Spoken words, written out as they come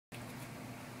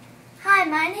Hi,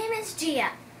 my name is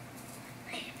Gia,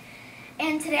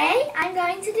 and today I'm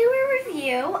going to do a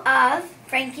review of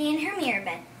Frankie in her mirror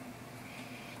bed.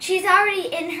 She's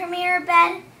already in her mirror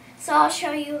bed, so I'll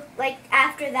show you,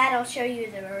 after that I'll show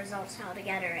you the results, how to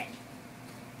get her in.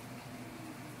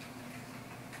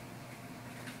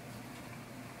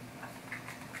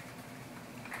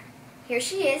 Here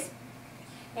she is,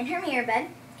 in her mirror bed.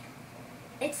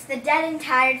 It's the dead and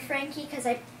tired Frankie, because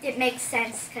it makes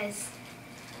sense, because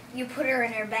you put her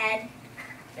in her bed,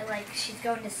 like she's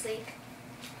going to sleep.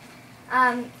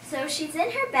 So she's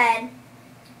in her bed.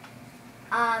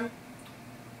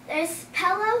 There's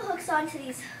pillow hooks onto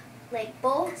these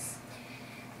bolts.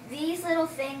 These little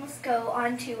things go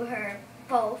onto her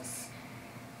bolts.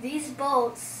 These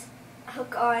bolts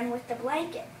hook on with the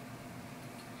blanket.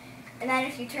 And then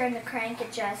if you turn the crank,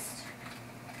 it just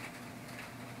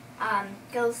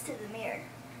goes to the mirror.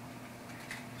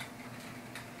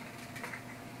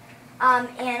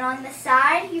 And on the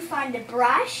side, you find a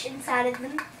brush inside of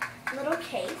the little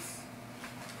case.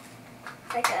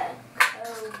 It's like a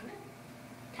code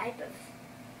type of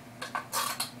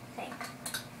thing.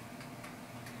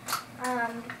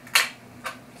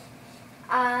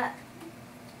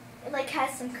 It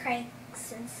has some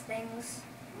cranks and things.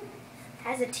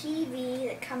 Has a TV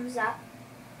that comes up.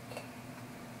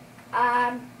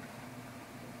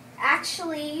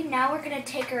 Actually, now we're going to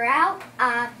take her out.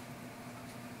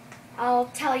 I'll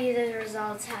tell you the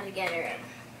results, how to get her in.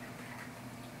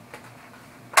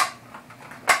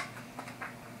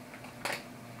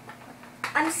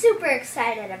 I'm super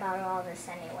excited about all this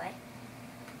anyway.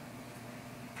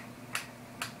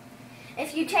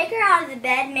 If you take her out of the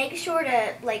bed, make sure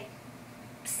to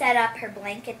set up her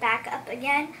blanket back up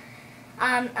again.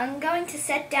 I'm going to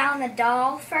set down the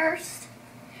doll first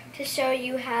to show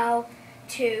you how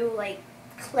to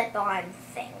clip on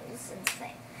things and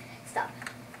stuff.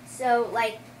 So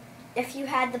if you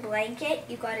had the blanket,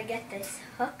 you got to get this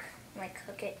hook,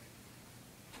 hook it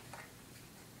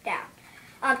down.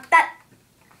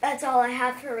 That's all I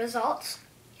have for results.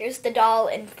 Here's the doll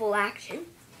in full action,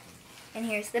 and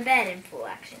here's the bed in full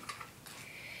action.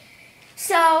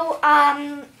 So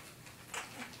I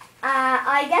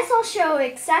guess I'll show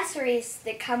accessories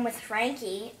that come with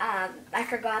Frankie. I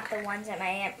forgot the ones at my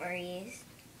Aunt Marie's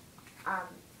on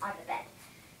the bed,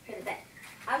 for the bed.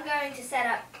 I'm going to set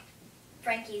up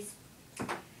Frankie's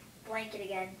blanket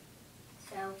again,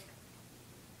 so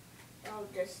it'll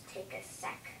just take a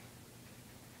sec.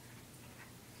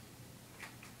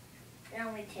 It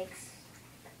only takes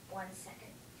 1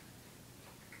 second.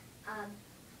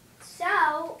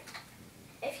 So,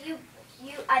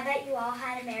 I bet you all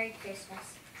had a Merry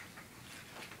Christmas.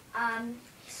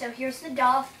 So here's the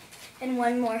doll and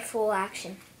one more full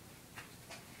action.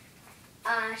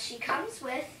 She comes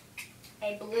with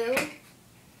a blue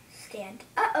stand.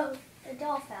 Uh-oh, the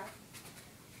doll fell.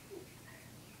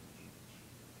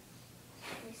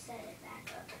 Let me set it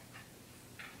back up.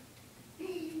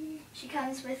 She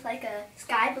comes with a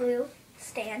sky blue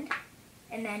stand,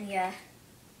 and then you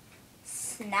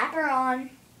snap her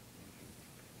on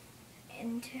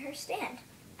into her stand.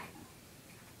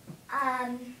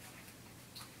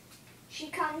 She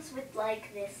comes with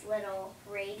this little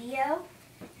radio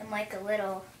and a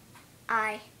little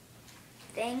eye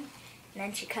thing. And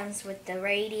then she comes with the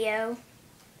radio.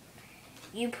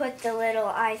 You put the little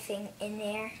eye thing in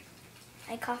there,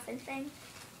 coffin thing.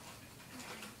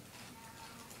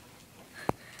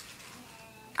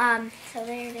 So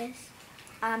there it is.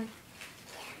 I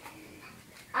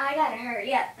gotta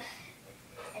hurry up.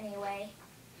 Anyway,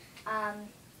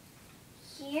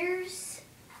 here's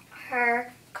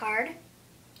her card.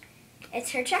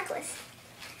 It's her checklist.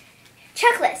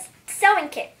 Checklist: sewing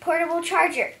kit, portable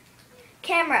charger,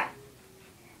 camera,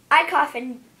 eye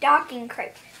coffin, docking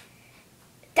crate,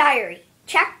 diary.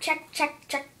 Check, check, check,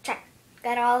 check, check.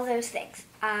 Got all those things.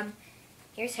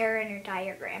 Here's her and her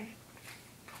diagram.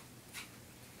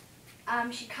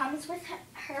 She comes with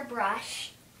her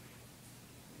brush.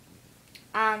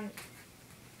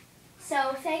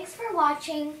 So thanks for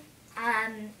watching.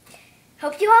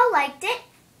 Hope you all liked it.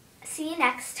 See you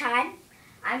next time.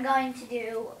 I'm going to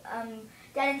do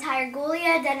Dead and Tired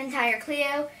Gulia, Dead and Tired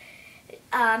Cleo,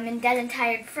 and Dead and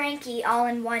Tired Frankie all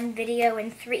in one video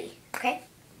in 3. Okay?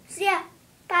 See ya.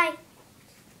 Bye.